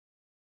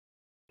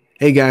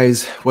Hey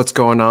guys, what's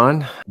going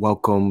on?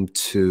 Welcome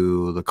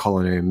to the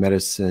Culinary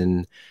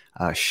Medicine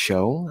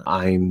show.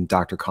 I'm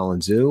Dr.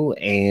 Colin Zhu,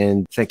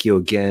 and thank you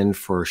again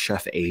for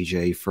Chef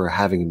AJ for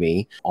having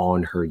me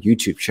on her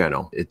YouTube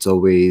channel. It's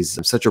always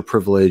such a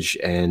privilege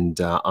and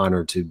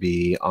honor to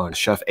be on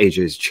Chef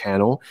AJ's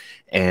channel,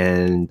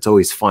 and it's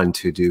always fun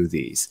to do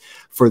these.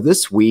 For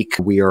this week,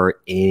 we are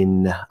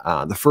in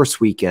the first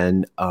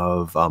weekend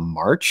of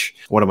March,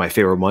 one of my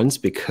favorite months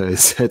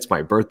because it's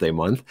my birthday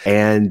month.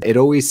 And it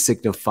always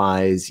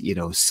signifies,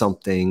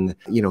 something,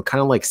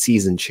 kind of like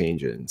season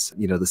changes.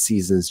 The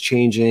season's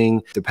changing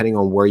depending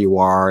on where you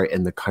are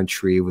in the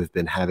country. We've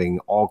been having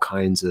all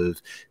kinds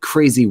of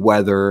crazy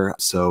weather.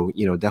 So,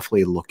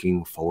 definitely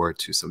looking forward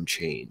to some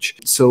change.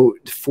 So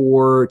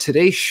for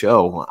today's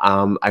show,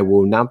 I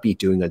will not be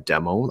doing a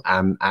demo.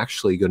 I'm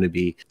actually going to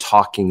be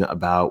talking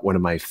about one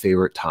of my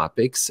favorite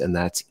topics, and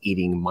that's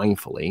eating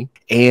mindfully.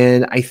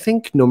 And I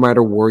think no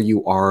matter where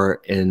you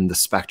are in the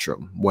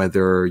spectrum,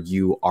 whether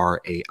you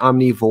are a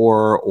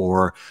omnivore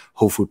or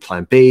whole food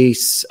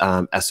plant-based,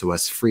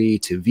 SOS free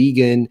to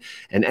vegan,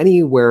 and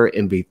anywhere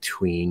in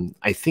between,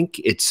 I think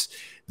it's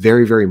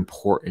very, very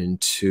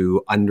important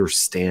to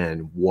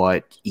understand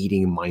what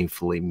eating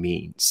mindfully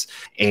means.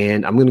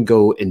 And I'm going to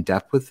go in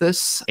depth with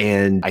this,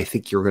 and I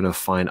think you're going to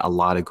find a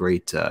lot of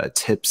great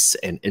tips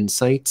and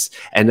insights.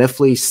 And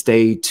definitely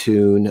stay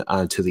tuned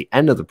to the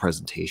end of the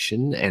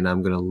presentation, and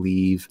I'm going to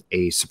leave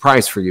a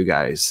surprise for you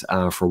guys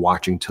for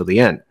watching till the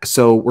end.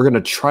 So we're going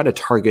to try to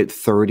target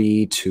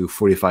 30 to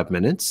 45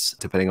 minutes,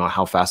 depending on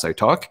how fast I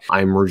talk.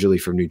 I'm originally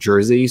from New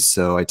Jersey,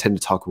 so I tend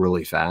to talk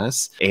really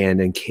fast. And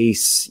in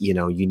case, you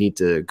need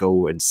to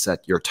go and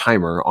set your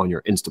timer on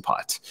your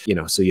Instapot,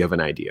 so you have an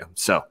idea.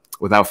 So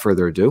without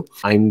further ado,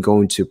 I'm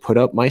going to put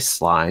up my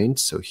slide.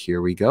 So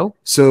here we go.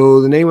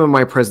 So the name of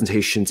my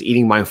presentation is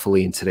Eating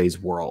Mindfully in Today's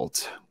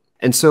World.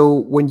 And so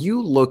when you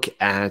look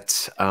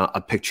at a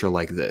picture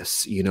like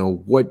this,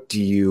 what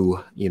do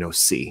you,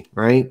 see,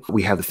 right?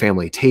 We have the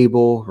family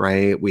table,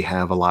 right? We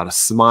have a lot of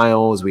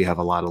smiles. We have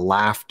a lot of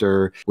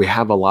laughter. We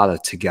have a lot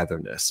of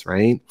togetherness,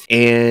 right?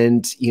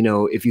 And,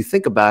 if you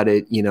think about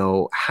it,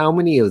 how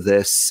many of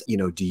this,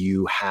 do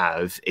you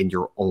have in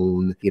your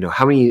own,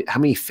 how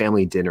many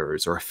family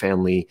dinners or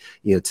family,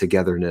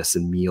 togetherness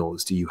and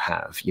meals do you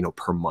have,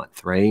 per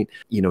month, right?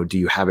 Do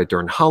you have it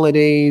during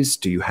holidays?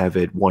 Do you have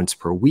it once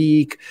per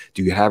week?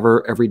 Do you have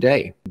her every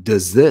day?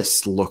 Does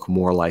this look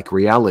more like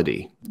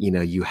reality?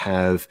 You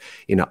have,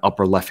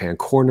 upper left-hand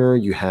corner,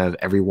 you have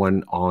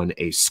everyone on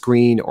a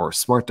screen or a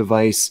smart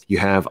device. You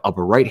have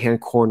upper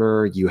right-hand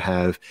corner, you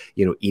have,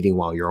 eating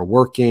while you're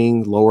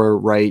working. Lower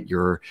right,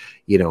 you're,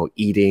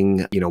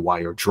 eating, while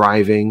you're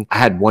driving. I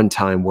had one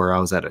time where I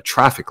was at a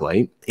traffic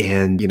light,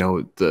 and,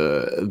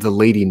 the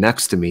lady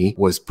next to me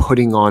was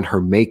putting on her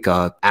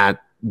makeup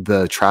at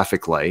the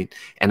traffic light,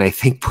 and I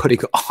think putting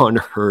on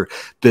her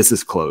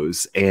business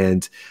clothes.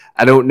 And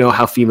I don't know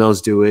how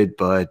females do it,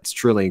 but it's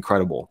truly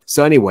incredible.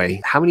 So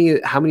anyway, how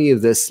many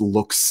of this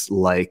looks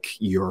like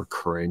your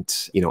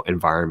current,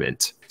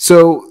 environment?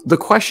 So the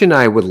question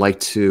I would like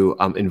to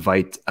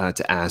invite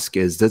to ask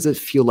is, does it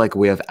feel like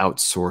we have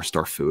outsourced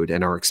our food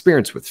and our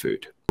experience with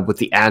food? With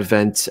the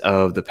advent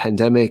of the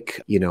pandemic,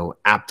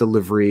 app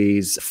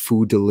deliveries,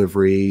 food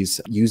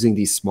deliveries, using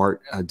these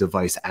smart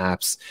device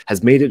apps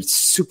has made it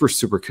super,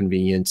 super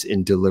convenient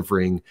in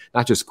delivering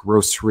not just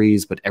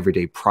groceries, but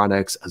everyday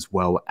products, as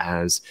well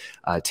as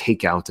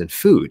takeout and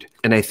food.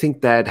 And I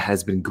think that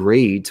has been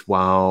great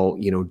while,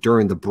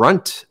 during the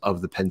brunt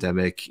of the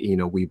pandemic,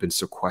 we've been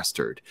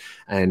sequestered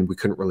and we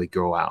couldn't really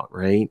go out,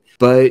 right?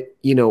 But,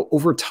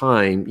 over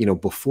time,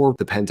 before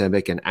the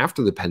pandemic and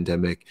after the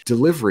pandemic,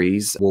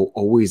 deliveries will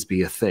always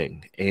be a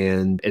thing.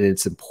 And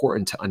it's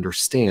important to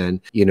understand,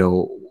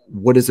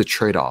 what is a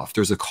trade-off?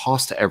 There's a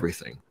cost to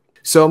everything.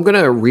 So I'm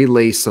going to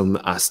relay some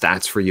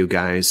stats for you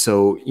guys.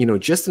 So,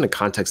 just in the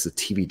context of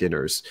TV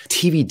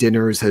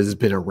dinners has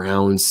been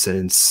around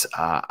since,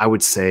 I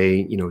would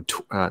say,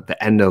 the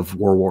end of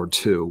World War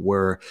II,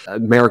 where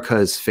America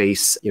has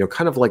faced,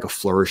 kind of like a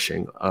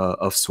flourishing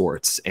of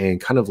sorts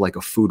and kind of like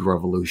a food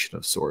revolution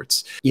of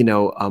sorts.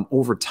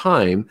 Over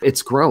time,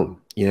 it's grown.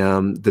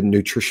 The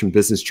Nutrition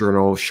Business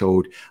Journal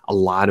showed a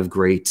lot of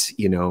great,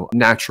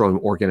 natural and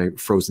organic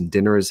frozen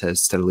dinners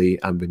has steadily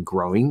been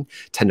growing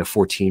 10 to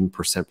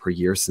 14% per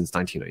year since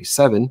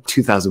 1997.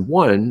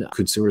 2001,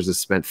 consumers have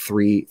spent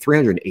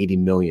 $380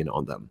 million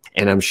on them.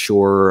 And I'm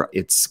sure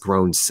it's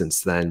grown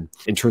since then.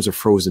 In terms of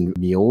frozen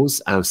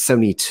meals,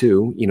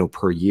 72,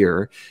 per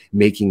year,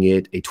 making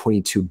it a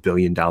 $22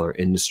 billion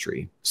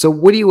industry. So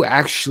what do you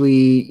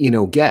actually,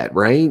 get,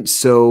 right?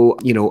 So,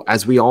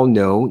 as we all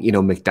know,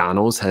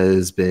 McDonald's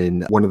has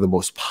been one of the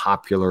most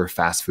popular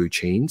fast food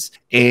chains.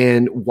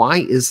 And why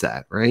is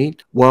that,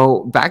 right?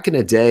 Well, back in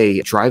the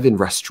day, drive-in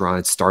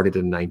restaurants started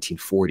in the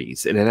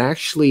 1940s. And it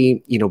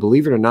actually,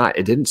 believe it or not,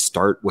 it didn't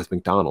start with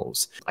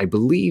McDonald's. I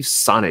believe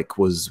Sonic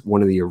was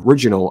one of the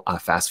original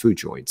fast food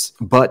joints.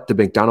 But the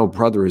McDonald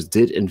brothers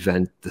did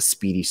invent the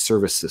speedy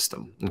service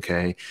system,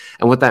 okay?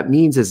 And what that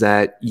means is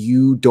that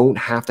you don't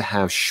have to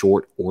have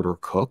short order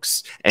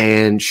cooks.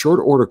 And short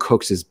order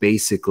cooks is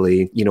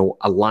basically,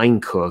 a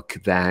line cook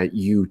that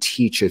you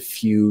teach a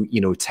few,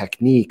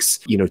 techniques,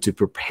 to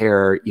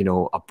prepare,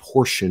 a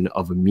portion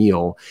of a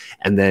meal,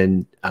 and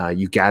then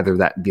you gather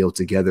that meal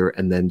together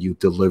and then you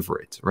deliver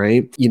it,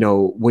 right?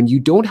 When you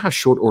don't have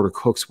short order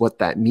cooks, what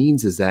that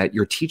means is that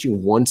you're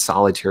teaching one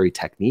solitary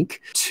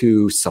technique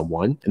to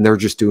someone, and they're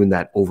just doing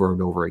that over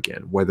and over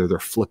again, whether they're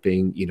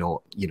flipping,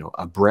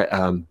 a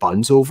bread,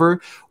 buns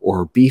over,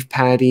 or beef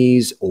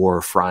patties,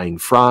 or frying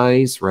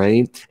fries,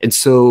 right? And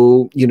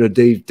so,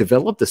 they've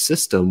developed a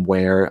system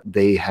where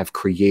they have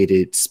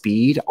created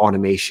speed,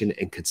 automation,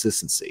 and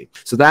consistency.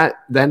 So that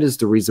is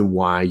the reason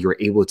why you're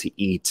able to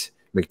eat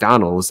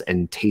McDonald's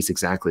and taste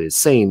exactly the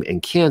same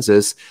in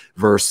Kansas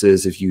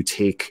versus if you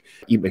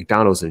eat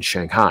McDonald's in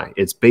Shanghai.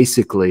 It's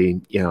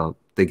basically,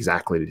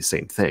 exactly the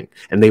same thing.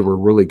 And they were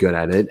really good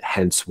at it,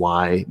 hence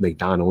why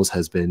McDonald's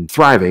has been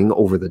thriving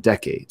over the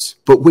decades.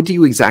 But what do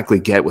you exactly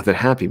get with a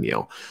Happy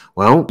Meal?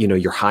 Well,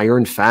 you're higher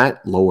in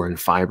fat, lower in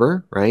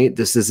fiber, right?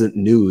 This isn't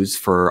news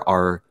for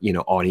our,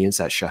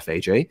 audience at Chef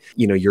AJ.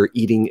 You're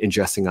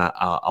ingesting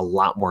a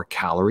lot more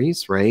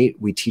calories, right?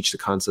 We teach the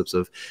concepts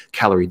of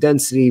calorie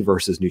density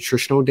versus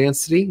nutritional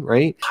density,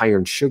 right? Higher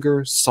in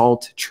sugar,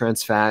 salt,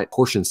 trans fat,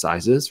 portion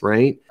sizes,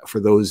 right? For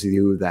those of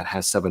you that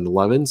have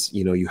 7-Elevens,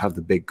 you have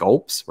the big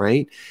gulps,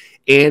 right?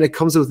 And it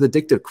comes with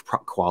addictive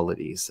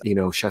qualities.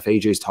 Chef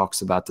AJ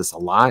talks about this a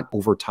lot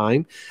over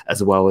time,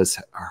 as well as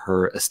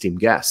her esteemed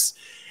guests.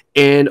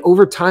 And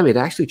over time, it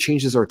actually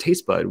changes our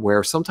taste bud,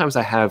 where sometimes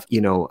I have,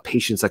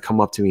 patients that come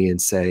up to me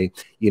and say,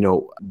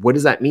 what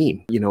does that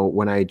mean?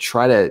 When I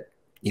try to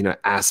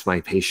ask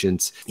my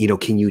patients,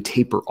 can you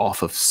taper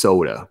off of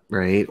soda,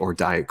 right? Or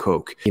Diet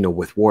Coke,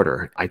 with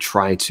water? I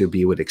try to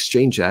be able to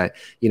exchange that.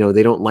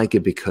 They don't like it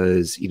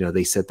because,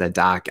 they said that,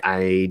 doc,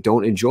 I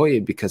don't enjoy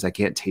it because I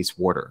can't taste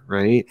water,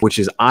 right? Which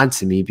is odd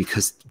to me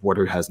because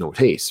water has no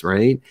taste,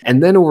 right?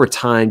 And then over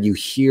time, you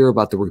hear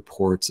about the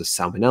reports of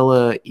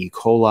salmonella, E.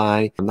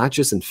 coli, not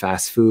just in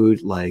fast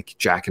food like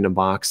Jack in the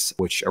Box,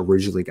 which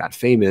originally got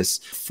famous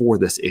for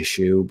this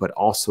issue, but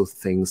also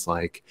things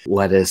like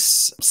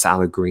lettuce,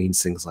 salad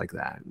greens, things like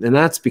that. And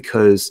that's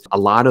because a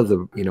lot of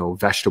the,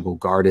 vegetable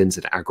gardens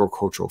and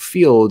agricultural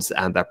fields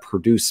that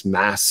produce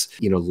mass,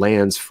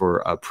 lands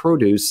for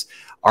produce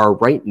are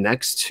right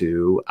next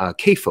to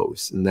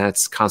CAFOs, and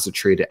that's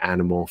concentrated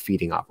animal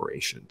feeding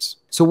operations.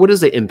 So what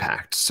is the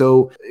impact?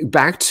 So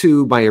back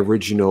to my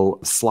original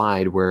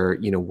slide where,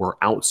 we're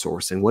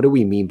outsourcing. What do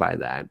we mean by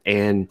that?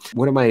 And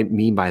what do I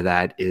mean by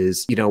that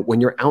is,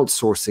 when you're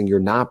outsourcing, you're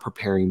not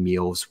preparing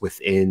meals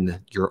within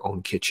your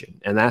own kitchen.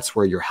 And that's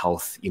where your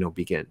health,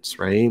 begins,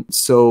 right?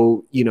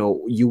 So,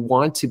 you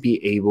want to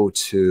be able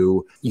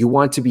to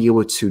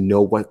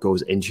know what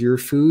goes into your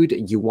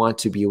food. You want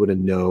to be able to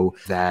know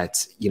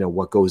that,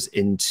 what goes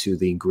into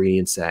the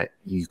ingredients that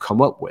you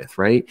come up with,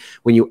 right?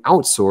 When you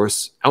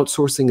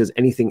outsourcing is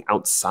anything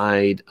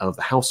outside of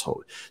the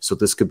household. So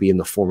this could be in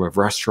the form of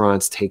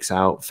restaurants, takes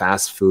out,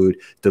 fast food,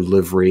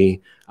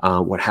 delivery,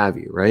 what have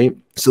you, right?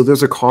 So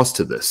there's a cost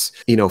to this.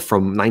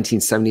 From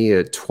 1970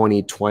 to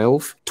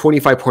 2012,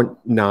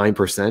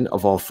 25.9%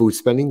 of all food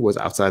spending was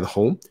outside the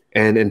home.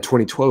 And in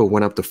 2012, it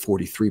went up to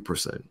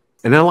 43%.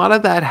 And a lot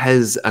of that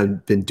has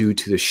been due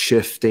to the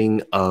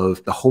shifting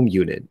of the home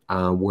unit,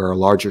 where a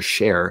larger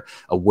share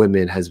of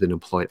women has been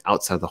employed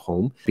outside the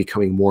home,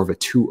 becoming more of a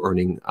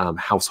two-earning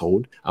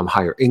household,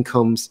 higher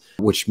incomes,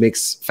 which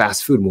makes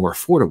fast food more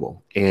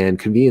affordable, and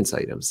convenience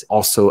items.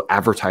 Also,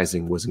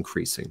 advertising was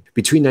increasing.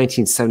 Between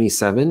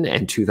 1977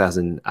 and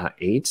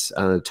 2008,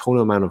 the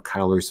total amount of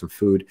calories from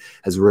food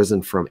has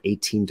risen from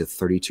 18 to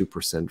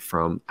 32%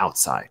 from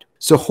outside.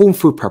 So home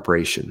food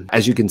preparation,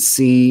 as you can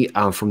see,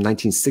 from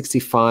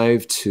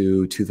 1965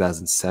 to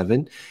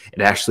 2007,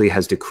 it actually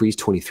has decreased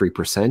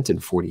 23% in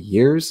 40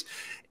 years.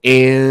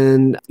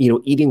 And,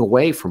 eating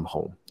away from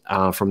home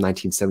from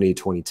 1970 to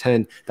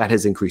 2010, that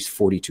has increased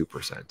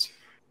 42%.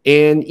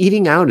 And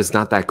eating out is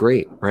not that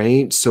great,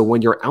 right? So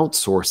when you're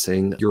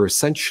outsourcing, you're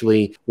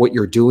essentially, what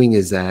you're doing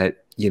is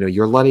that,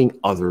 you're letting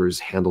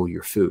others handle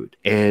your food.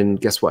 And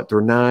guess what?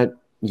 They're not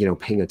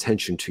paying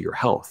attention to your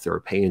health. They're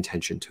paying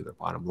attention to their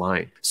bottom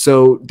line.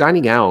 So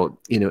dining out,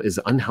 is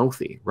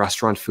unhealthy.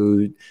 Restaurant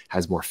food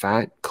has more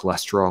fat,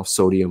 cholesterol,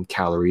 sodium,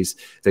 calories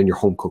than your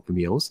home cooked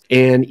meals.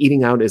 And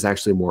eating out is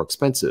actually more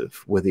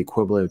expensive, with the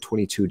equivalent of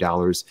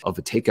 $22 of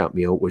a takeout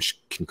meal,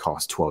 which can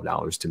cost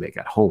 $12 to make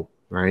at home.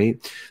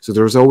 Right? So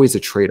there's always a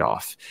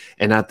trade-off.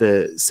 And at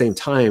the same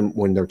time,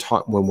 when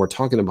we're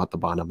talking about the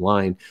bottom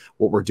line,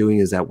 what we're doing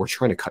is that we're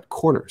trying to cut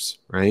corners,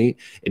 right?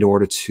 In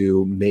order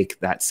to make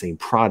that same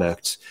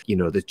product,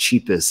 the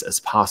cheapest as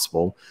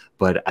possible.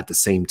 But at the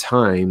same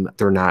time,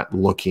 they're not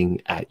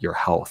looking at your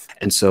health.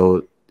 And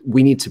so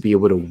we need to be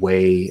able to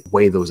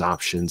weigh those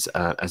options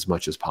as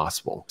much as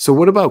possible. So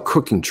what about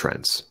cooking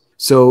trends?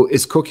 So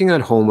is cooking at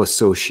home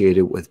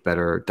associated with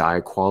better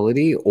diet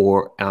quality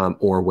or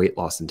weight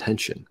loss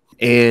intention?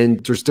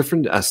 And there's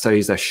different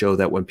studies that show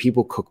that when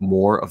people cook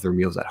more of their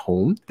meals at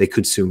home, they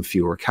consume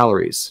fewer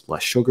calories,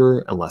 less sugar,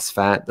 and less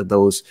fat than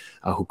those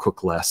who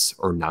cook less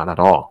or not at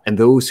all. And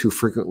those who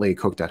frequently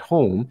cooked at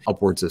home,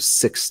 upwards of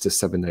 6 to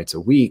 7 nights a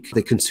week,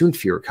 they consumed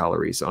fewer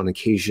calories on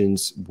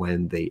occasions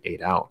when they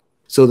ate out.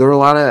 So there are a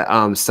lot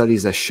of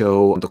studies that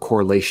show the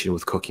correlation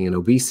with cooking and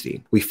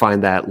obesity. We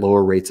find that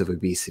lower rates of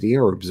obesity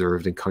are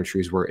observed in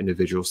countries where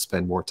individuals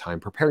spend more time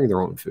preparing their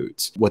own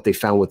foods. What they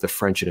found with the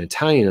French and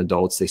Italian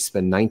adults, they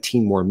spend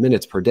 19 more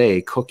minutes per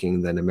day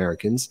cooking than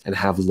Americans and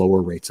have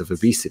lower rates of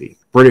obesity.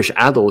 British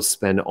adults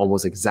spend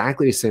almost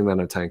exactly the same amount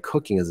of time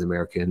cooking as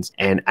Americans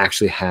and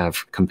actually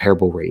have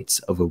comparable rates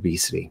of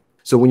obesity.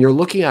 So when you're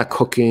looking at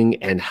cooking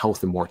and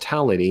health and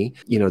mortality,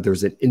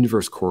 there's an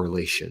inverse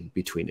correlation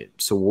between it.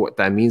 So what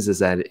that means is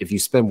that if you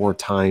spend more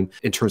time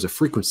in terms of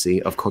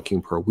frequency of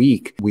cooking per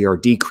week, we are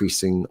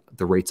decreasing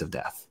the rates of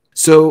death.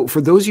 So for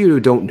those of you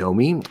who don't know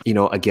me,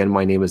 again,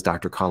 my name is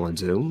Dr. Colin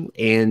Zhu.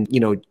 And,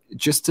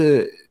 just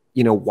to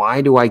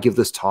why do I give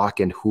this talk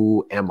and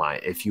who am I?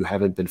 If you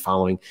haven't been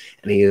following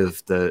any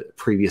of the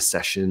previous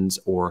sessions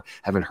or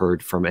haven't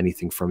heard from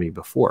anything from me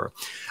before.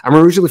 I'm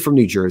originally from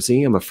New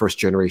Jersey. I'm a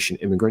first-generation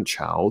immigrant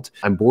child.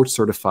 I'm board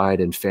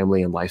certified in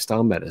family and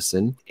lifestyle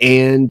medicine.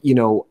 And,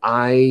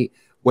 I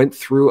went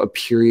through a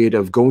period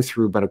of going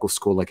through medical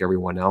school like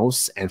everyone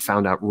else and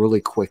found out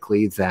really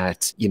quickly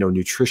that,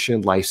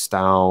 nutrition,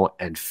 lifestyle,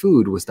 and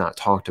food was not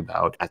talked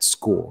about at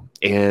school.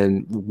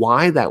 And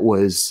why that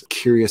was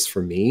curious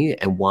for me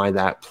and why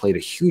that played a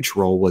huge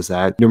role was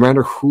that no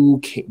matter who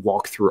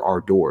walked through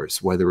our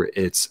doors, whether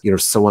it's,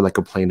 someone that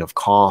complained of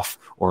cough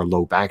or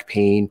low back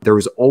pain, there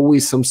was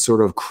always some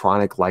sort of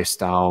chronic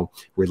lifestyle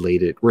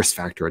related risk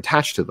factor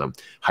attached to them.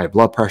 High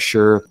blood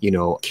pressure,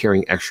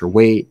 carrying extra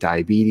weight,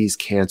 diabetes,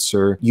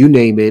 cancer, you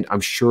name it. I'm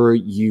sure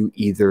you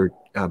either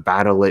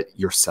battle it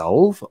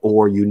yourself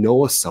or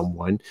of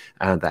someone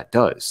that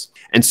does.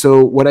 And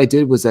so what I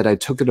did was that I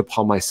took it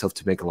upon myself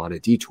to make a lot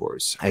of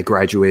detours. I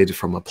graduated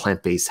from a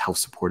plant-based health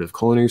supportive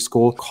culinary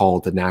school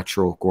called the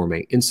Natural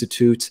Gourmet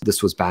Institute.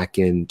 This was back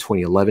in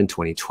 2011,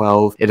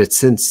 2012. It had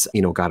since,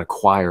 got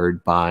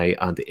acquired by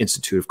the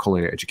Institute of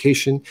Culinary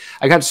Education.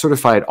 I got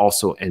certified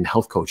also in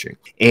health coaching.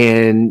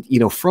 And,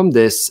 from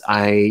this,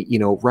 I,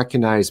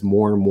 recognized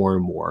more and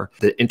more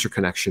the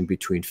interconnection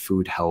between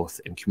food,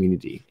 health, and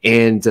community.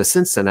 And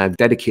since then, I've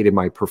dedicated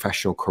my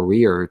professional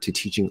career to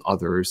teaching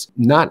others,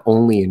 not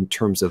only in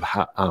terms of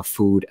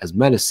food as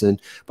medicine,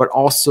 but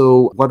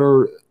also what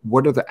are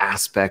the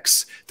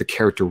aspects, the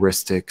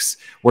characteristics,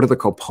 what are the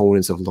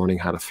components of learning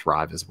how to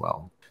thrive as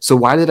well. So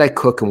why did I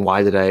cook and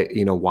what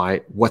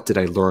did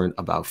I learn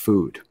about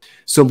food?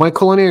 So my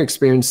culinary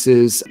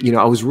experiences,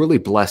 I was really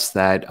blessed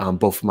that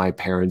both of my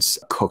parents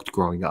cooked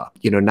growing up.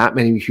 Not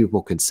many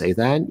people can say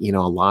that. A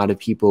lot of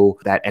people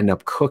that end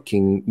up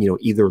cooking,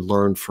 either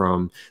learn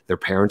from their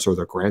parents or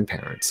their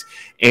grandparents.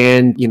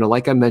 And,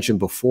 like I mentioned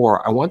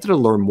before, I wanted to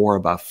learn more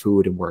about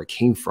food and where it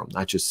came from,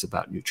 not just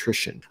about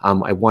nutrition.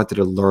 I wanted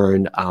to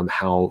learn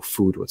how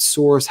food was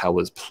sourced, how it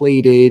was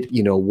plated,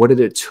 what did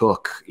it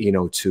took,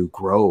 to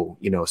grow,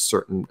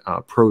 certain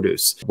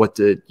produce, what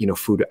did,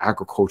 food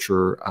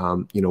agriculture,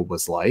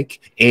 was like,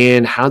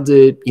 and how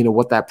did,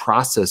 what that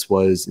process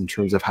was in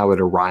terms of how it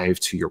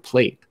arrived to your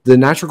plate. The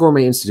Natural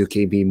Gourmet Institute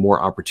gave me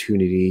more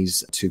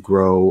opportunities to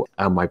grow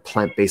my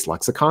plant-based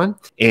lexicon.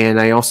 And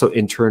I also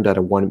interned at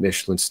a 1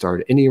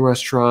 Michelin-starred Indian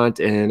restaurant,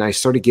 and I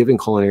started giving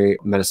culinary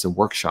medicine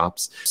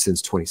workshops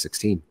since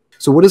 2016.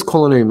 So what is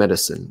culinary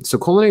medicine? So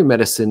culinary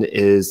medicine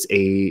is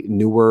a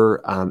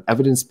newer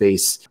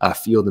evidence-based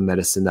field of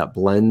medicine that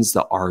blends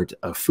the art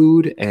of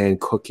food and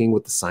cooking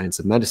with the science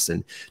of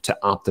medicine to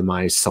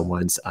optimize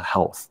someone's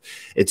health.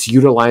 It's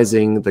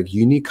utilizing the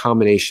unique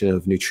combination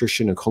of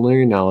nutrition and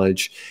culinary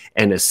knowledge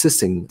and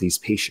assisting these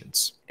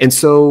patients. And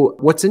so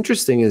what's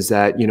interesting is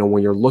that,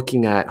 when you're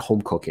looking at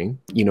home cooking,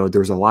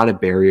 there's a lot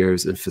of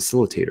barriers and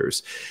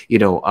facilitators,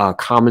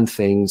 common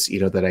things,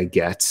 that I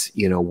get,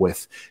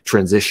 with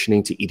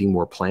transitioning to eating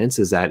more plants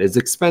is that it's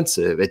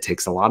expensive. It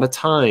takes a lot of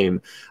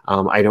time.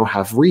 I don't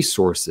have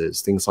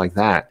resources, things like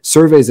that.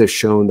 Surveys have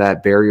shown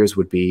that barriers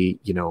would be,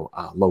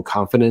 low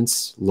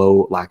confidence,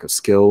 low lack of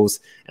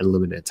skills, and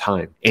limited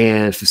time.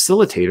 And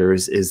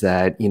facilitators is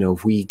that,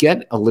 if we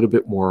get a little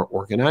bit more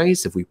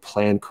organized, if we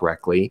plan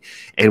correctly,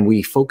 and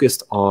we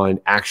focused on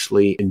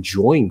actually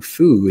enjoying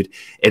food,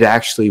 it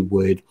actually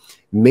would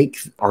make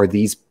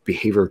these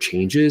behavior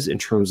changes in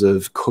terms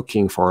of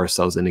cooking for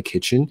ourselves in the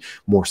kitchen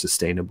more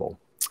sustainable.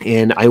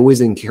 And I always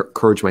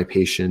encourage my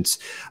patients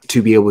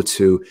to be able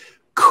to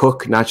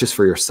cook not just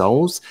for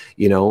yourselves,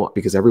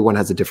 because everyone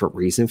has a different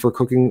reason for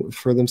cooking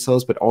for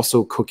themselves, but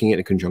also cooking it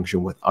in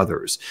conjunction with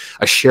others.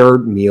 A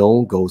shared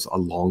meal goes a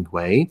long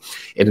way.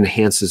 It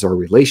enhances our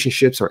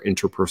relationships, our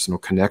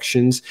interpersonal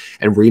connections,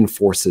 and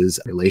reinforces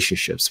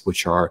relationships,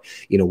 which are,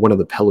 one of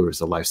the pillars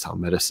of lifestyle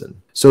medicine.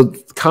 So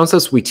the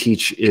concepts we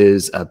teach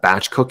is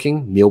batch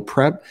cooking, meal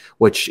prep,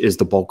 which is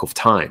the bulk of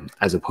time,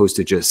 as opposed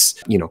to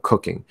just,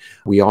 cooking.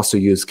 We also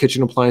use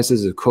kitchen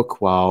appliances to cook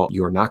while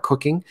you're not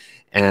cooking.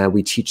 And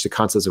we teach the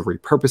concepts of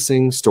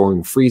repurposing,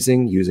 storing,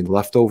 freezing, using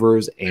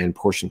leftovers, and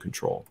portion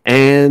control.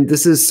 And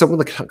this is some of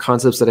the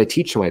concepts that I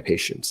teach to my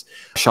patients.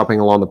 Shopping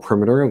along the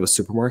perimeter of a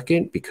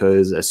supermarket,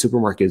 because a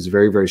supermarket is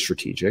very, very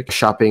strategic.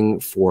 Shopping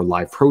for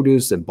live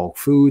produce and bulk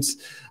foods.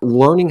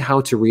 Learning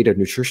how to read a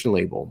nutrition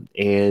label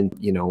and,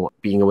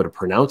 being able to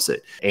pronounce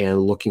it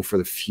and looking for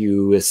the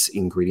fewest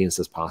ingredients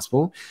as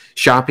possible.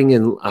 Shopping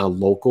in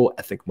local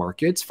ethnic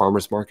markets,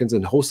 farmers markets,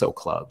 and wholesale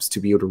clubs to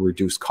be able to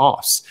reduce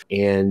costs,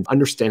 and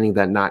understanding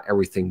that not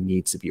everything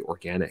needs to be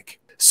organic.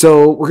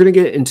 So we're going to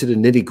get into the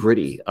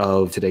nitty-gritty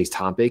of today's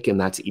topic, and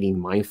that's eating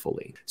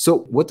mindfully. So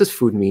what does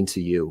food mean to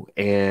you,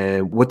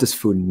 and what does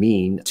food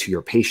mean to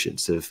your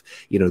patients? If,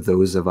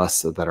 those of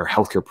us that are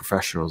healthcare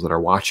professionals that are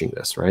watching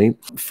this, right?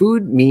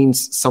 Food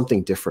means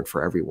something different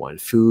for everyone.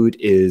 Food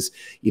is,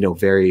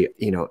 very,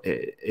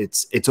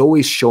 it's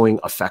always showing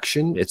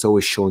affection. It's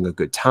always showing a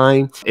good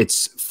time.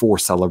 It's for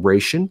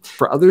celebration.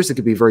 For others, it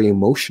could be very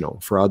emotional.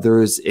 For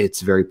others,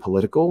 it's very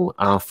political.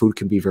 Food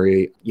can be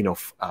very,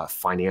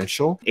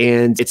 financial.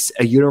 And it's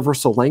a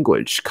universal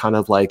language, kind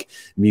of like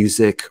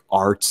music,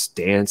 arts,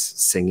 dance,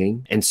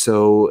 singing. And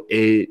so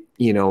it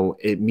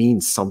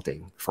means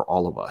something for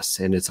all of us,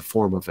 and it's a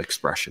form of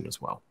expression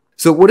as well.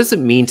 So what does it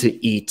mean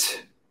to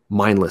eat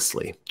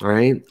mindlessly? All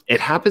right. It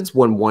happens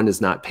when one is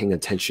not paying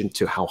attention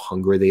to how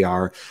hungry they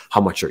are,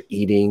 how much they're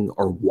eating,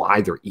 or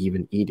why they're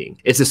even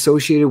eating. It's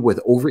associated with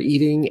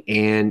overeating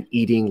and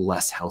eating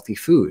less healthy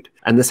food.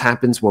 And this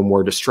happens when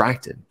we're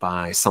distracted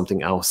by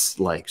something else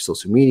like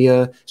social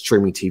media,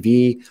 streaming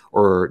TV,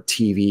 or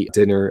TV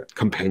dinner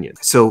companion.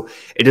 So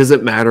it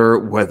doesn't matter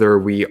whether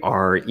we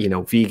are,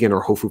 vegan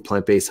or whole food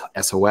plant-based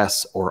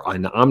SOS or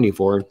an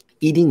omnivore.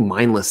 Eating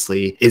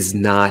mindlessly is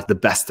not the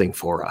best thing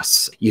for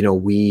us.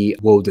 We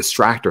will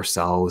distract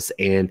ourselves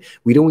and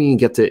we don't even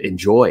get to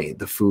enjoy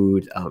the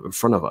food in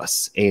front of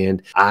us.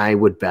 And I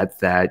would bet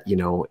that,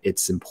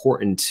 it's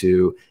important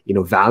to,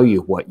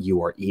 value what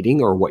you are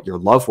eating or what your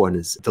loved one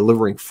is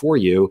delivering for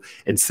you,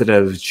 instead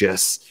of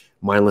just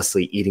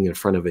mindlessly eating in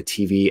front of a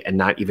TV and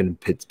not even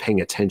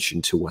paying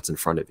attention to what's in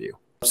front of you.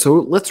 So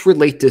let's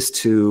relate this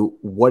to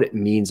what it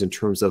means in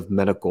terms of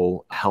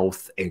medical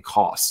health and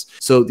costs.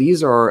 So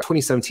these are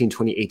 2017,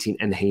 2018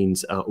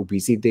 NHANES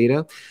obesity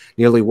data.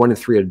 Nearly 1 in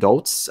 3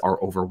 adults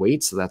are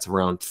overweight, so that's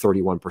around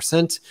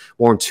 31%.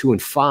 1 in 2 in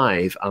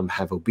 5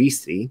 have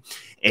obesity,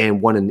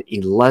 and 1 in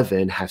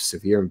 11 have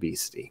severe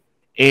obesity.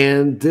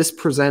 And this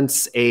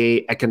presents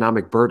an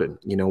economic burden.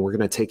 We're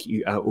going to take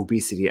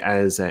obesity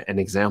as an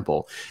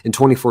example. In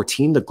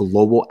 2014, the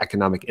global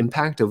economic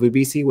impact of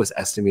obesity was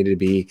estimated to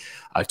be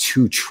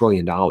 $2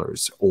 trillion,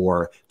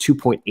 or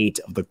 2.8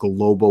 of the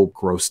global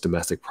gross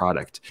domestic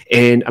product.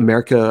 In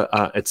America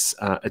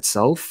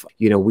itself,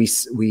 we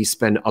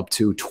spend up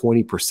to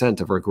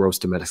 20% of our gross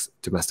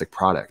domestic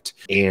product.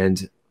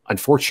 And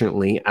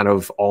unfortunately, out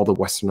of all the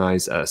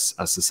westernized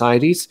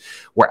societies,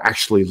 we're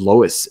actually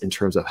lowest in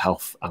terms of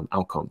health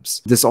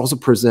outcomes. This also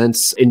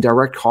presents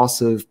indirect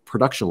costs of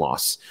production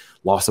loss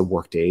of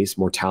work days,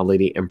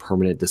 mortality, and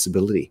permanent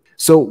disability.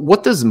 So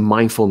what does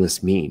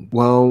mindfulness mean?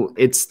 Well,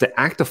 it's the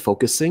act of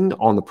focusing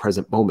on the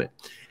present moment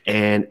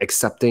and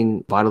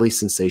accepting bodily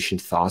sensation,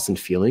 thoughts, and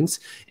feelings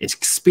and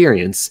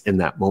experience in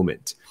that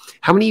moment.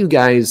 How many of you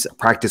guys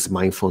practice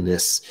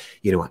mindfulness,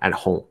 at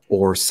home,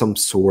 or some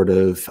sort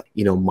of,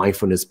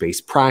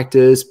 mindfulness-based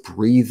practice,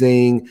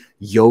 breathing,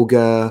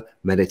 yoga,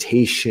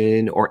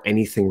 meditation, or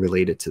anything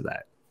related to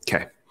that?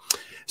 Okay.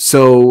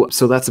 So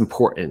that's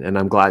important, and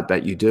I'm glad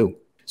that you do.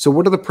 So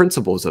what are the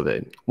principles of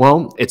it?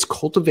 Well, it's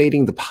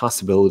cultivating the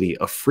possibility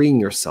of freeing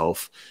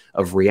yourself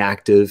of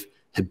reactive,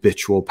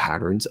 habitual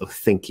patterns of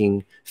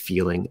thinking,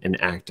 feeling,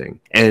 and acting.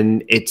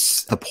 And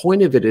the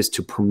point of it is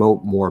to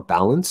promote more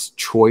balance,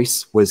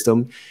 choice,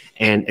 wisdom,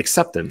 and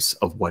acceptance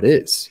of what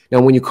is.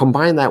 Now, when you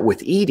combine that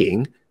with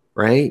eating,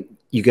 right,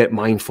 you get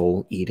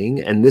mindful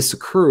eating. And this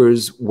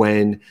occurs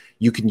when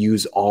you can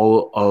use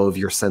all of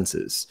your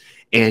senses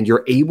and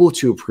you're able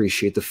to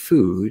appreciate the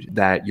food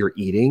that you're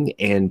eating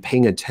and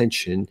paying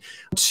attention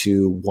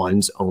to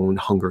one's own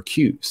hunger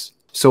cues.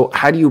 So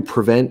how do you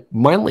prevent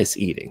mindless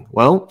eating?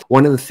 Well,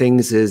 one of the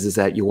things is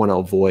that you want to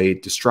avoid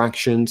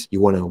distractions.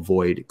 You want to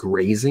avoid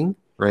grazing,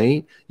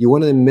 right? You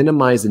want to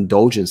minimize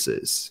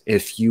indulgences.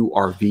 If you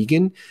are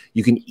vegan,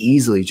 you can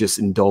easily just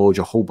indulge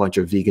a whole bunch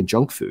of vegan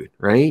junk food,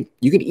 right?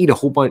 You can eat a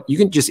whole bunch, you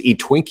can just eat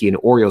Twinkie and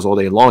Oreos all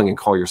day long and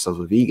call yourself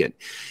a vegan.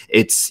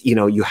 It's,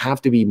 you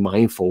have to be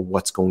mindful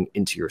what's going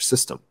into your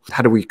system.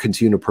 How do we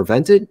continue to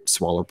prevent it?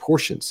 Smaller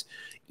portions,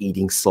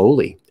 eating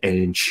slowly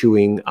and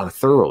chewing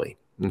thoroughly.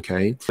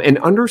 Okay. And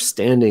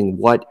understanding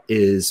what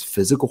is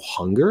physical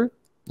hunger,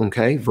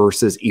 okay,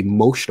 versus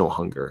emotional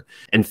hunger,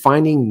 and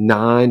finding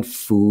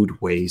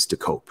non-food ways to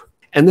cope.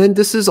 And then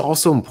this is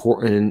also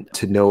important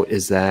to note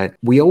is that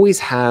we always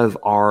have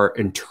our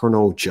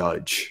internal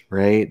judge,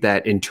 right?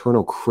 That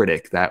internal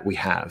critic that we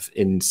have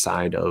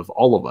inside of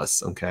all of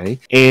us, okay?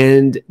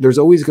 And there's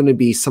always going to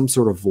be some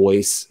sort of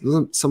voice,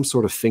 some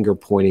sort of finger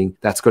pointing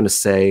that's going to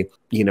say,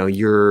 you know,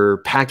 you're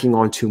packing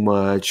on too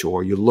much,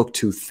 or you look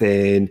too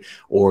thin,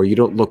 or you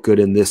don't look good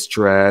in this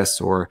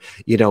dress, or,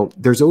 you know,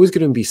 there's always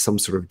going to be some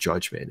sort of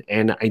judgment.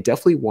 And I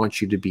definitely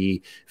want you to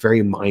be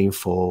very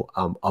mindful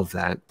of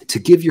that, to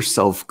give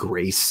yourself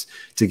grace,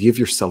 to give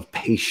yourself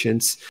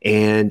patience.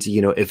 And,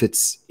 you know, if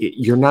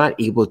you're not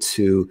able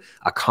to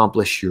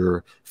accomplish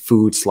your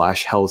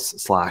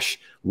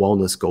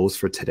food/health/wellness goals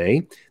for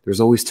today,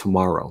 there's always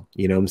tomorrow.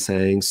 You know what I'm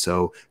saying?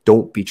 So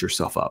don't beat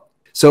yourself up.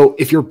 So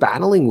if you're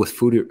battling with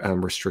food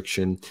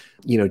restriction,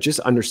 you know, just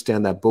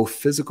understand that both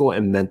physical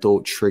and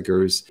mental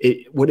triggers,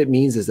 what it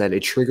means is that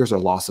it triggers a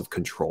loss of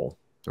control,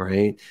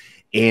 right?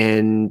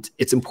 And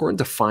it's important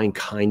to find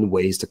kind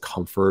ways to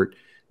comfort,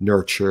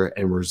 nurture,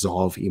 and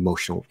resolve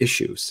emotional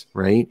issues,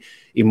 right?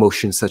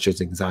 Emotions such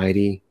as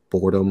anxiety,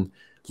 boredom,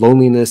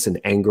 loneliness,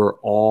 and anger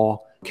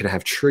all can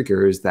have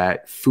triggers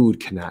that food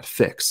cannot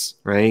fix,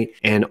 right?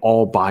 And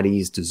all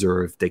bodies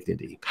deserve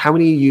dignity. How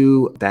many of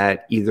you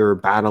that either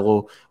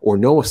battle or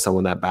know of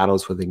someone that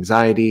battles with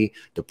anxiety,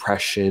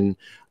 depression,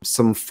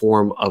 some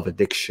form of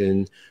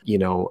addiction,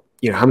 how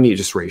many of you,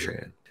 just raise your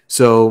hand?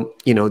 So,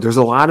 you know, there's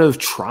a lot of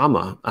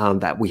trauma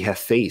that we have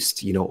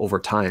faced, you know, over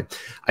time.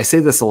 I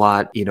say this a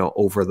lot, you know,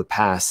 over the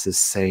past, is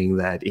saying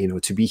that, you know,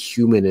 to be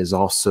human is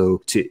also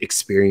to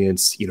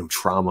experience, you know,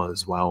 trauma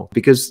as well,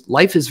 because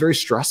life is very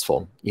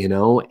stressful, you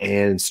know,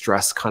 and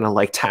stress, kind of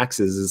like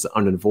taxes, is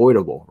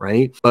unavoidable,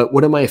 right? But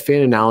one of my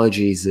fan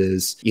analogies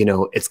is, you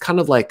know, it's kind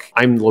of like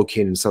I'm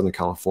located in Southern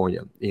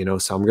California, you know,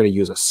 so I'm going to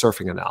use a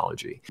surfing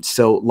analogy.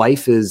 So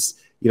life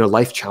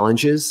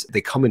challenges, they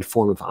come in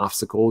form of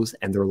obstacles,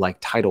 and they're like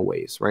tidal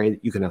waves, right?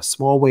 You can have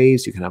small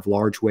waves, you can have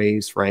large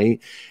waves,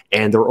 right?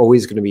 And they're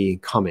always going to be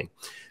coming.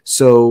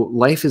 So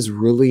life is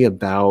really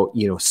about,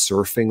 you know,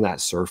 surfing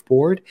that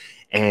surfboard,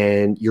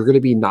 and you're going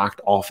to be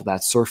knocked off of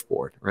that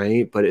surfboard,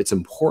 right? But it's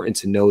important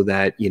to know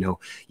that, you know,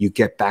 you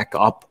get back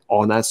up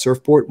on that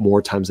surfboard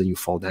more times than you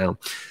fall down.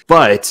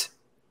 But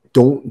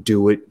don't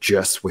do it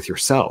just with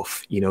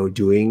yourself, you know,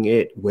 doing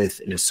it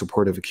in a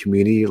supportive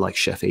community like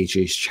Chef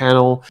AJ's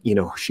channel. You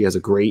know, she has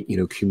a great, you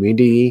know,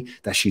 community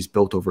that she's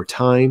built over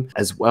time,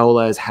 as well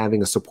as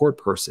having a support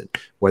person,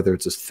 whether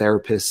it's a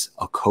therapist,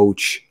 a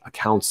coach, a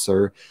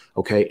counselor.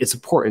 Okay. It's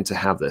important to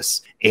have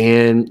this.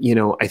 And, you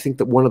know, I think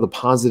that one of the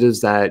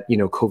positives that, you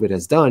know, COVID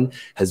has done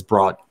has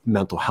brought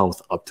mental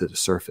health up to the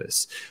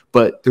surface.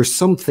 But there's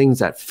some things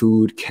that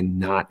food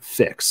cannot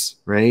fix,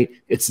 right?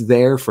 It's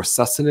there for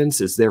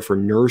sustenance. It's there for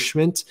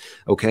nourishment.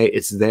 Okay.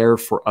 It's there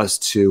for us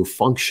to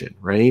function,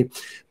 right?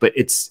 But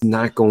it's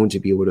not going to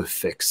be able to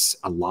fix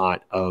a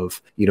lot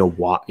of,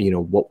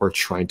 what we're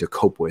trying to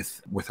cope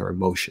with our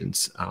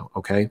emotions.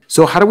 Okay.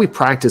 So how do we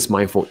practice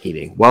mindful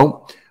eating?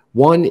 Well,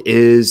 one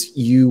is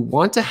you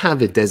want to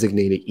have a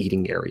designated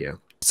eating area.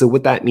 So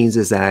what that means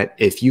is that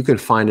if you can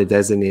find a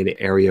designated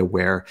area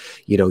where,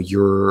 you know,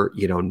 you're,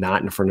 you know,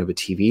 not in front of a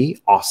TV,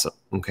 awesome.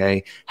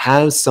 Okay.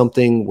 Have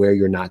something where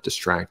you're not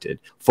distracted.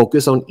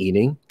 Focus on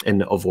eating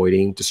and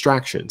avoiding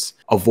distractions,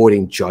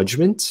 avoiding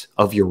judgment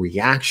of your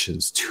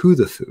reactions to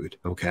the food.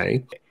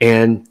 Okay.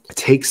 And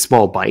take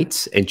small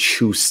bites and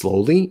chew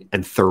slowly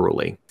and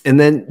thoroughly. And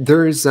then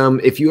there's,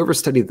 if you ever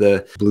study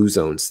the blue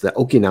zones, the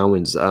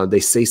Okinawans, they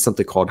say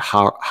something called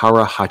hara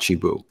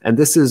hachibu. And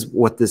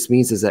what this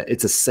means is that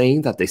it's a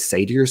saying that they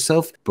say to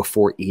yourself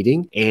before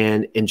eating.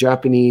 And in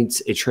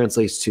Japanese, it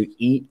translates to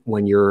eat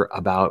when you're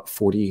about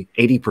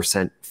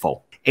 80%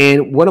 full.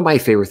 And one of my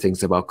favorite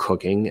things about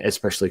cooking,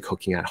 especially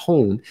cooking at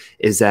home,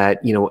 is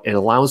that, you know, it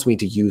allows me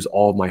to use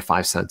all of my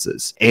five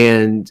senses.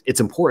 And it's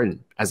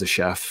important as a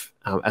chef,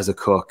 as a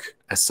cook,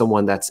 as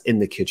someone that's in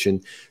the kitchen,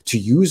 to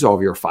use all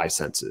of your five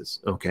senses,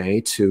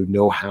 okay? To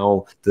know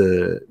how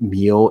the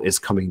meal is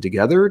coming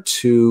together,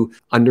 to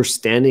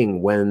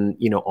understanding when,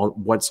 you know,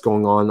 what's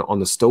going on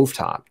the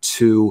stovetop,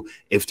 to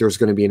if there's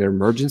going to be an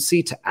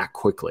emergency, to act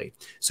quickly.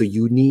 So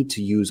you need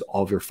to use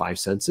all of your five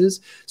senses.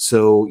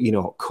 So, you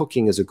know,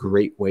 cooking is a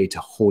great way to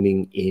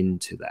honing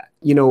into that.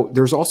 You know,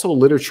 there's also a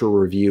literature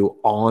review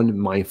on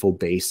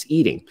mindful-based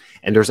eating,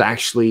 and there's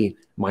actually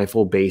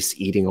mindful-based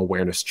eating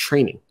awareness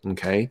training.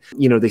 Okay.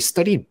 You know, they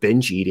studied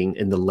binge eating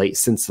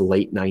since the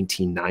late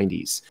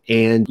 1990s.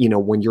 And, you know,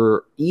 when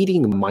you're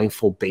eating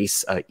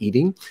mindful-based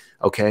eating,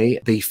 okay,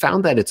 they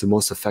found that it's the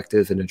most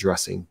effective in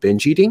addressing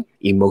binge eating,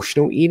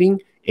 emotional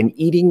eating, and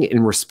eating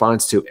in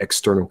response to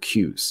external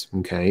cues.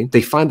 Okay.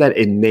 They find that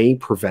it may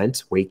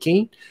prevent weight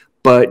gain,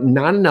 but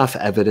not enough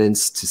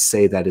evidence to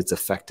say that it's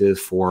effective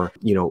for,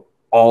 you know,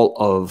 all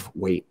of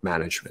weight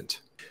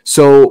management.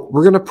 So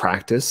we're going to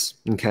practice.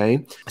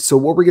 Okay. So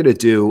what we're going to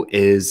do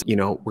is, you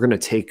know, we're going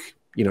to take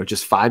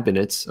just 5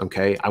 minutes.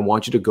 Okay. I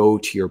want you to go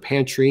to your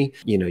pantry.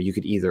 You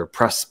could either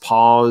press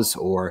pause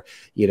or,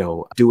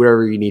 do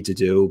whatever you need to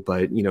do,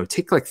 but,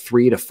 take like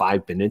 3 to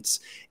 5 minutes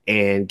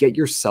and get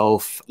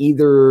yourself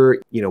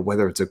either,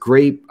 whether it's a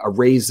grape, a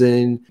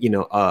raisin,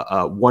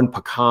 one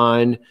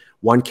pecan,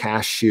 one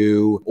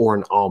cashew, or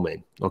an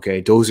almond. Okay.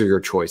 Those are your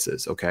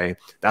choices. Okay.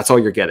 That's all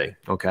you're getting.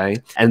 Okay.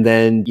 And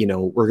then,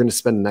 we're going to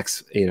spend the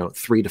next,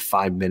 3 to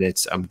 5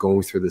 minutes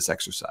going through this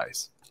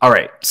exercise. All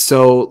right.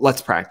 So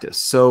let's practice.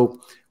 So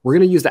we're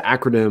going to use the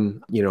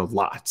acronym,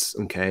 LOTS.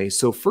 Okay.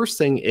 So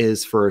first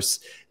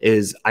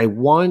is I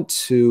want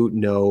to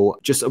know,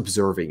 just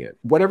observing it.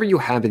 Whatever you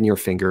have in your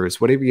fingers,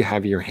 whatever you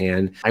have in your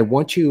hand, I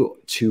want you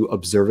to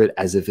observe it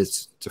as if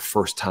it's the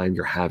first time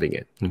you're having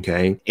it.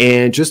 Okay.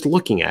 And just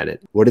looking at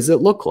it. What does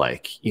it look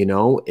like?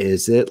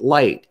 Is it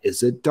light?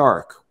 Is it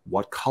dark?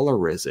 What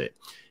color is it?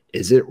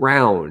 Is it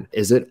round?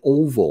 Is it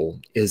oval?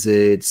 Is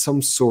it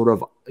some sort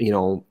of,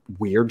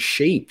 weird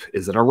shape?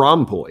 Is it a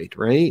rhomboid,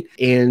 right?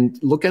 And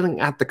looking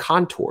at the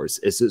contours,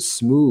 is it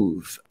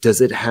smooth?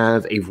 Does it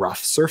have a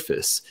rough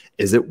surface?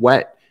 Is it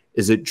wet?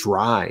 Is it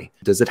dry?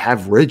 Does it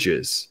have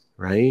ridges,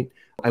 right?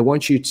 I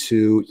want you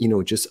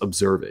to, just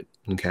observe it,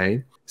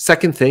 okay?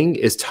 Second thing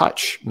is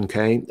touch,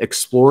 okay?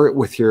 Explore it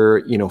with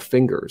your,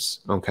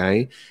 fingers,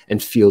 okay?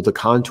 And feel the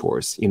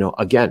contours,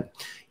 again,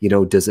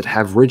 does it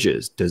have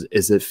ridges?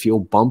 Is it feel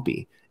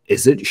bumpy?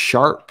 Is it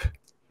sharp?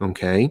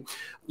 Okay.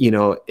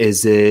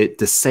 Is it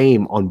the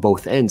same on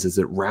both ends? Is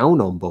it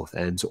round on both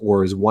ends,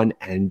 or is one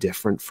end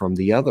different from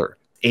the other?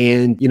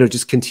 And,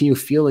 just continue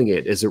feeling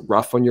it. Is it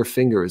rough on your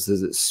fingers?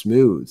 Is it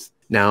smooth?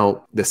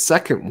 Now, the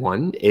second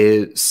one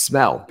is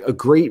smell. A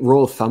great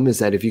rule of thumb is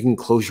that if you can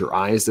close your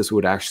eyes, this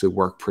would actually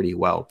work pretty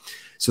well.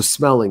 So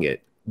smelling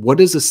it. What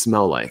does it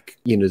smell like?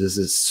 Does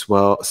it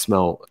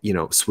smell,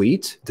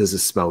 sweet? Does it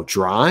smell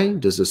dry?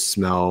 Does it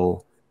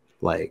smell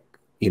like,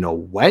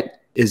 wet?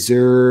 Is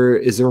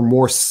there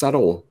more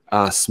subtle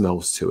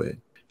smells to it?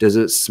 Does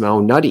it smell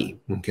nutty?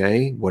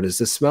 Okay. What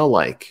does it smell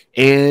like?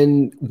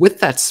 And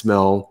with that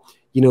smell,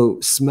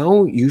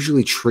 smell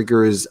usually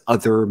triggers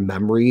other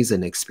memories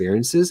and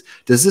experiences.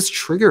 Does this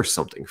trigger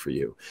something for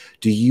you?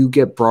 Do you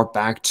get brought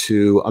back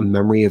to a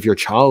memory of your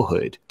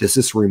childhood? Does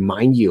this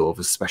remind you of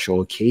a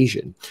special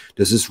occasion?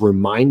 Does this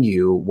remind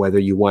you whether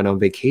you went on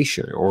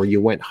vacation or you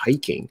went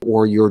hiking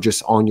or you're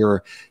just on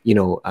your,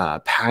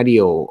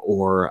 patio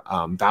or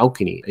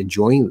balcony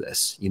enjoying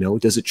this?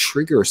 Does it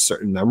trigger a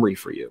certain memory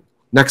for you?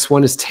 Next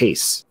one is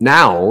taste.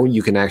 Now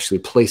you can actually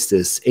place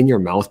this in your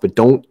mouth, but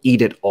don't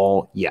eat it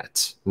all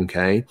yet.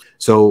 Okay.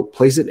 So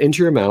place it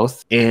into your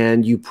mouth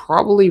and you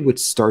probably would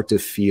start to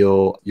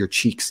feel your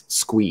cheeks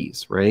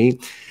squeeze,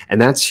 right? And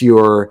that's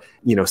your,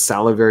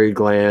 salivary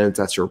glands,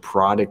 that's your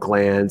parotid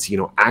glands,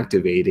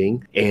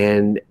 activating,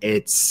 and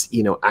it's,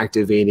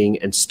 activating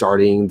and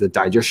starting the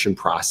digestion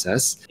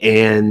process,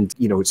 and,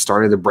 it's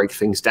starting to break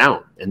things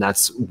down. And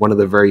that's one of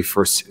the very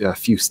first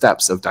few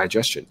steps of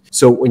digestion.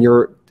 So when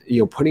you're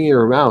putting it in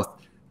your mouth,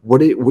 what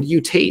do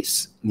you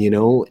taste?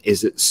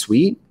 Is it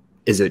sweet?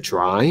 Is it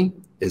dry?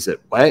 Is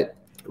it wet?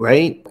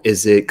 Right?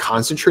 Is it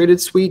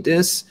concentrated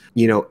sweetness?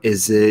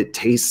 Is it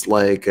taste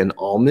like an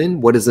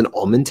almond? What does an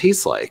almond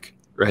taste like?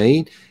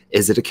 Right?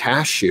 Is it a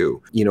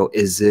cashew?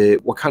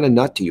 What kind of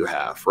nut do you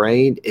have?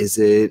 Right? Is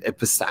it a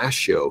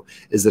pistachio?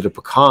 Is it a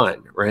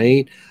pecan?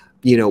 Right?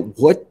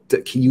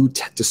 Can you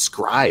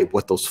describe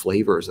what those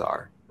flavors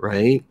are?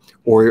 Right?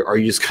 Or are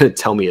you just going to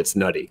tell me it's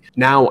nutty?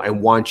 Now I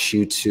want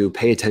you to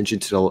pay attention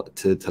to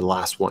the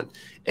last one,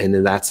 and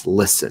then that's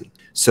listen.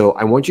 So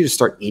I want you to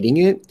start eating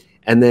it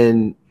and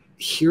then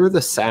hear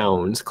the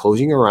sounds,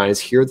 closing your eyes,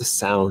 hear the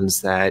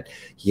sounds that,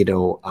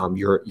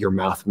 your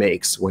mouth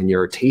makes when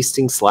you're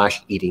tasting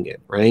 / eating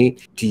it,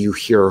 right? Do you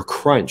hear a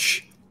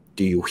crunch?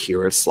 Do you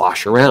hear it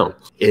slosh around?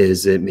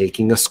 Is it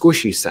making a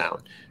squishy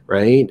sound,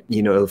 right?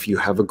 If you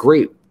have a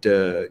grape,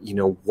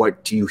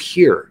 what do you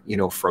hear,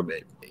 from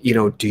it?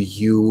 Do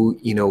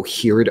you,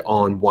 hear it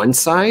on one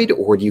side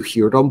or do you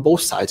hear it on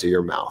both sides of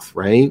your mouth,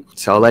 right?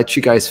 So I'll let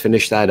you guys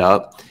finish that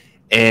up.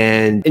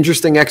 And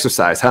interesting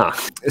exercise, huh?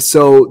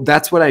 So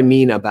that's what I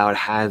mean about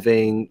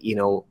having,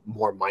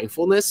 more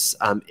mindfulness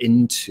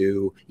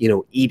into,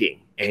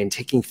 eating and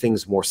taking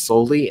things more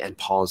slowly and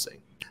pausing.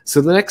 So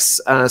the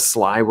next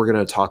slide we're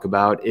going to talk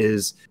about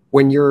is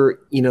when you're,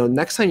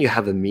 next time you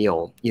have a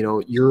meal,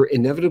 you're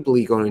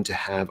inevitably going to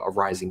have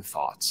arising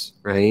thoughts,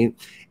 right?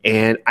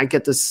 And I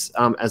get this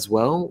as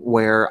well,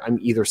 where I'm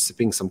either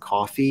sipping some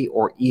coffee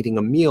or eating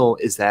a meal,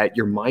 is that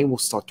your mind will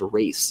start to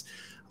race.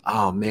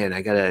 Oh man,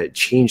 I gotta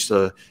change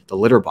the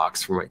litter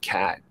box for my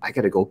cat. I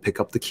gotta go pick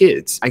up the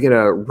kids. I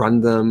gotta run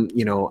them,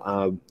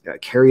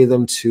 carry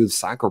them to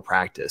soccer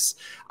practice.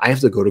 I have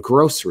to go to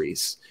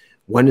groceries.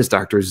 When is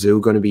Dr. Zhu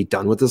going to be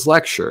done with this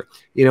lecture?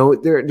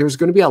 There's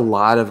going to be a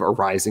lot of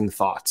arising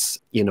thoughts,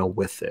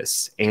 with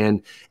this.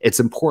 And it's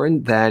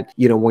important that,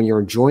 when you're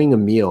enjoying a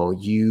meal,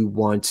 you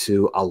want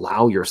to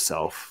allow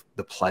yourself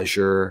the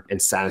pleasure and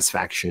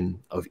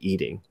satisfaction of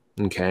eating.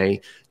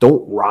 Okay.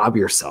 Don't rob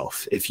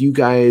yourself. If you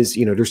guys,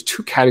 there's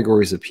two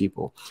categories of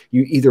people.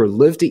 You either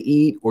live to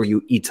eat or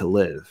you eat to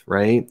live,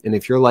 right? And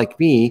if you're like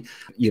me,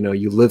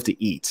 you live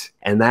to eat.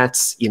 And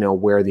that's,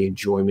 where the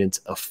enjoyment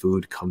of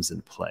food comes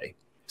into play.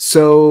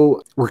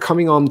 So we're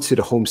coming on to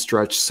the home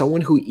stretch.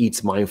 Someone who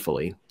eats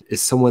mindfully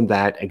is someone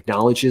that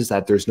acknowledges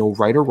that there's no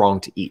right or wrong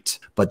to eat,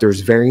 but there's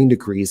varying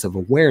degrees of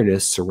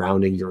awareness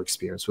surrounding your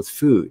experience with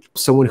food.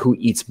 Someone who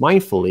eats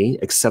mindfully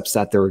accepts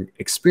that their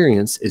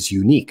experience is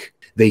unique.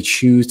 They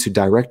choose to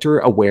direct their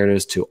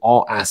awareness to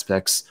all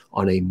aspects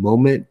on a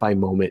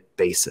moment-by-moment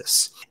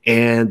basis.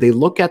 And they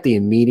look at the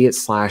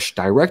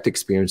immediate/direct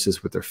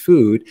experiences with their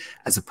food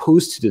as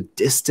opposed to the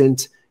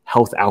distant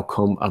health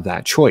outcome of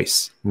that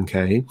choice,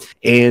 okay?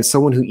 And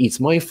someone who eats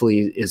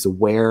mindfully is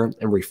aware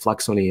and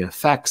reflects on the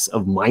effects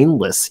of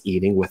mindless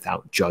eating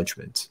without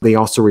judgment. They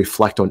also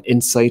reflect on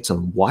insights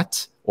on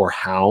what or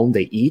how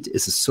they eat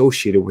is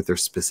associated with their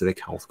specific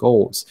health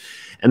goals.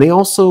 And they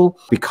also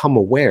become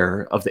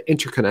aware of the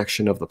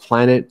interconnection of the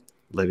planet,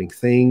 living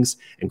things,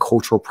 and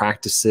cultural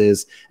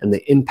practices, and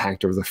the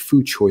impact of the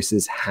food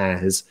choices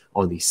has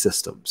on these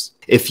systems.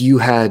 If you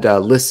had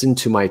listened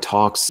to my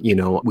talks,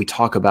 we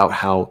talk about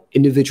how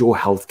individual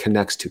health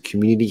connects to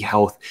community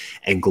health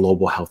and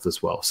global health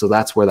as well. So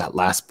that's where that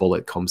last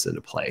bullet comes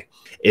into play,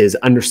 is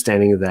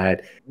understanding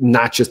that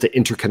not just the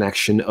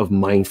interconnection of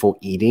mindful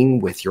eating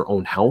with your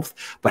own health,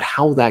 but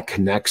how that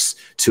connects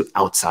to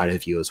outside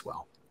of you as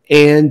well.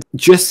 And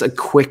just a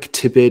quick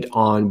tidbit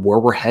on where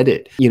we're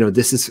headed.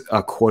 This is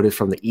quoted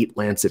from the Eat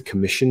Lancet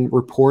Commission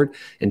report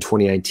in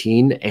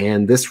 2019.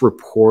 And this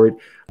report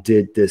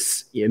did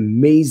this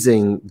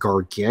amazing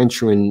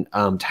gargantuan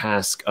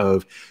task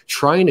of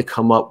trying to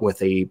come up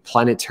with a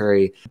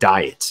planetary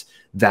diet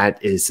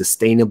that is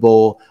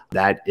sustainable,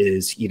 that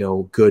is,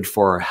 good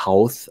for our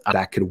health,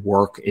 that could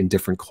work in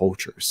different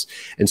cultures.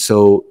 And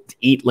so the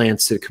Eat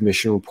Lancet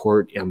Commission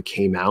report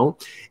came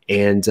out.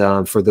 And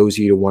for those of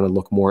you who want to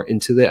look more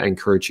into that, I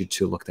encourage you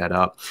to look that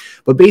up.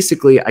 But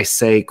basically, I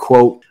say,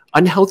 quote,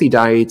 unhealthy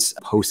diets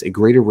pose a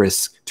greater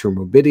risk to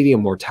morbidity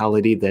and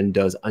mortality than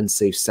does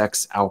unsafe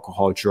sex,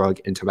 alcohol, drug,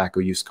 and tobacco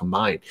use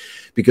combined,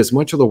 because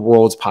much of the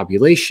world's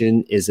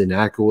population is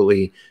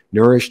inadequately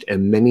nourished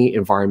and many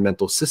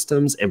environmental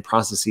systems and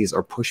processes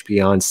are pushed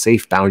beyond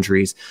safe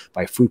boundaries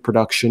by food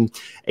production.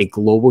 A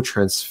global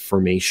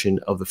transformation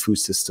of the food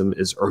system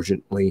is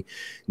urgently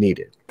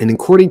needed. And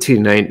according to the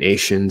United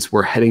Nations,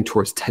 we're heading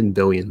towards 10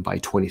 billion by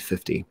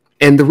 2050.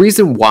 And the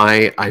reason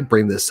why I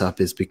bring this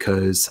up is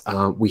because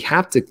we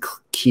have to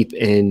keep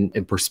in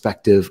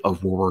perspective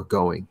of where we're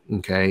going,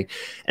 okay?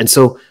 And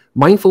so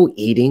mindful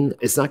eating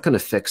is not going to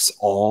fix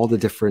all the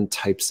different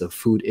types of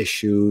food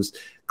issues,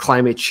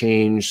 climate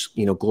change,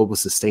 global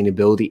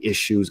sustainability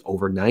issues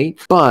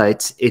overnight,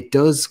 but it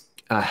does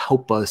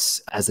help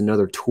us as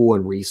another tool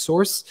and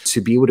resource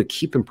to be able to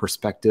keep in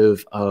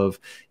perspective of,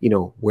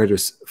 where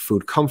does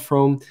food come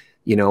from?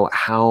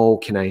 How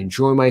can I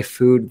enjoy my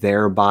food,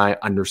 thereby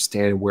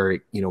understand where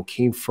it,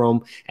 came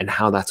from and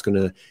how that's going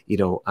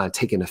to,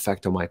 take an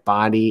effect on my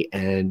body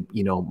and,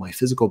 my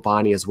physical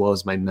body, as well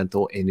as my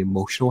mental and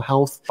emotional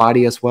health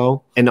body as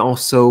well. And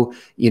also,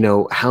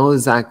 how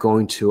is that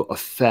going to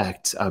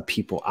affect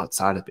people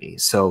outside of me?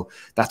 So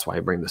that's why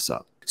I bring this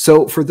up.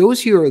 So for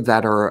those here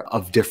that are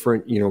of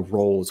different,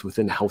 roles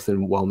within the health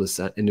and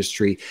wellness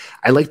industry,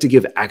 I like to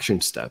give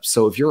action steps.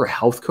 So if you're a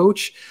health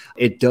coach,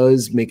 it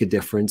does make a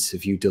difference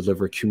if you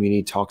deliver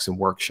community talks and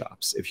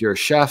workshops. If you're a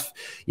chef,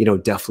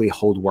 definitely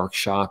hold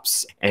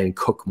workshops and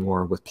cook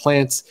more with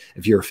plants.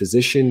 If you're a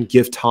physician,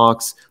 give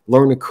talks,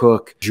 learn to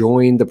cook,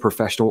 join the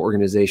professional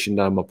organization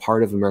that I'm a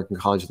part of, American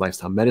College of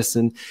Lifestyle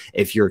Medicine.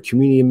 If you're a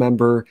community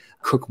member,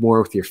 cook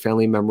more with your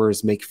family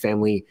members, make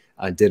family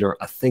dinner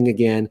a thing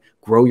again,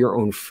 grow your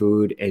own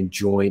food, and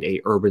join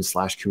a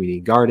urban/community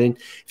garden.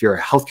 If you're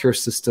a healthcare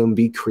system,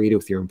 be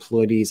creative with your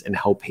employees and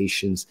help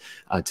patients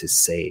to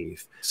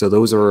save. So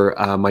those are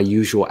my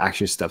usual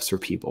action steps for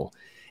people.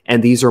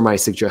 And these are my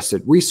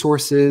suggested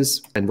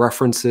resources and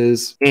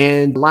references.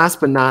 And last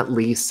but not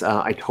least,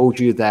 I told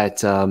you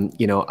that,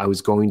 I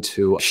was going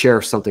to share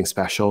something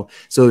special.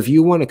 So if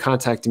you want to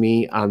contact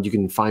me, you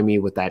can find me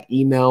with that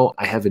email.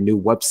 I have a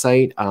new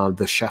website,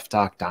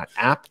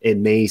 TheChefDoc.app. It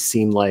may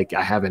seem like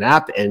I have an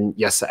app, and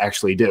yes, I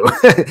actually do.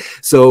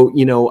 So,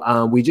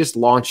 we just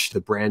launched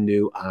the brand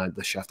new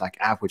TheChefDoc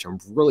app, which I'm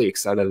really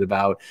excited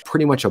about,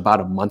 pretty much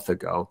about a month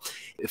ago.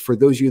 For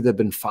those of you that have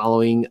been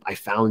following, I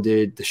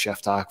founded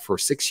TheChefDoc for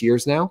 6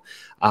 years now.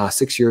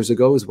 6 years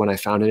ago is when I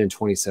founded in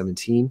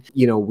 2017.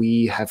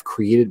 We have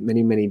created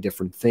many, many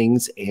different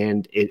things,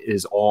 and it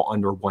is all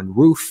under one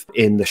roof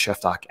in the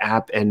TheChefDoc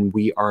app. And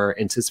we are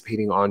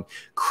anticipating on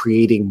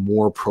creating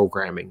more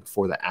programming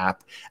for the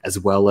app, as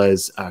well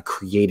as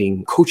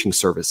creating coaching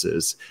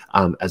services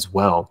as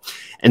well.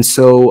 And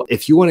so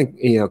if you want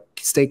to,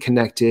 stay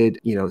connected.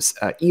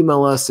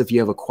 Email us if you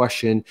have a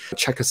question.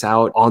 Check us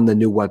out on the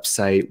new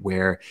website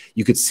where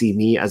you could see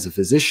me as a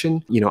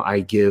physician.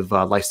 I give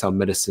lifestyle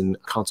medicine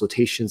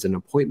consultations and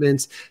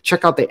appointments.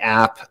 Check out the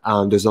app.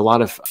 There's a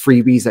lot of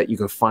freebies that you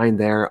can find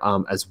there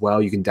as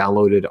well. You can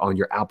download it on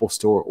your Apple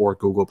Store or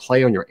Google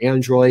Play on your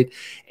Android.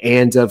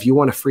 And if you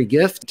want a free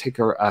gift, take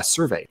our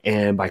survey.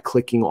 And by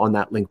clicking on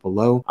that link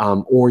below,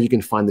 or you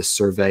can find the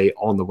survey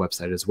on the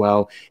website as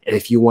well. And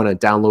if you want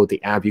to download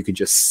the app, you can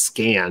just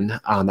scan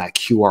that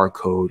QR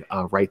code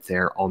right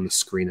there on the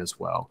screen as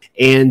well.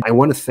 And I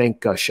want to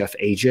thank Chef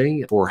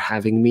AJ for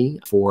having me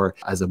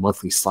as a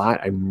monthly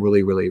slot. I'm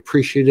really, really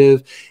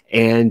appreciative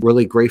and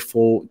really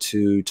grateful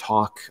to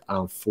talk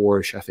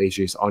for Chef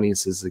AJ's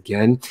audiences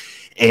again.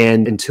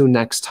 And until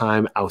next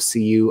time, I'll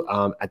see you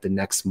at the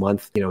next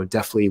month.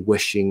 Definitely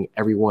wishing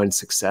everyone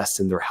success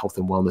in their health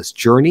and wellness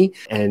journey.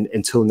 And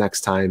until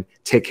next time,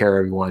 take care,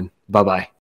 everyone. Bye-bye.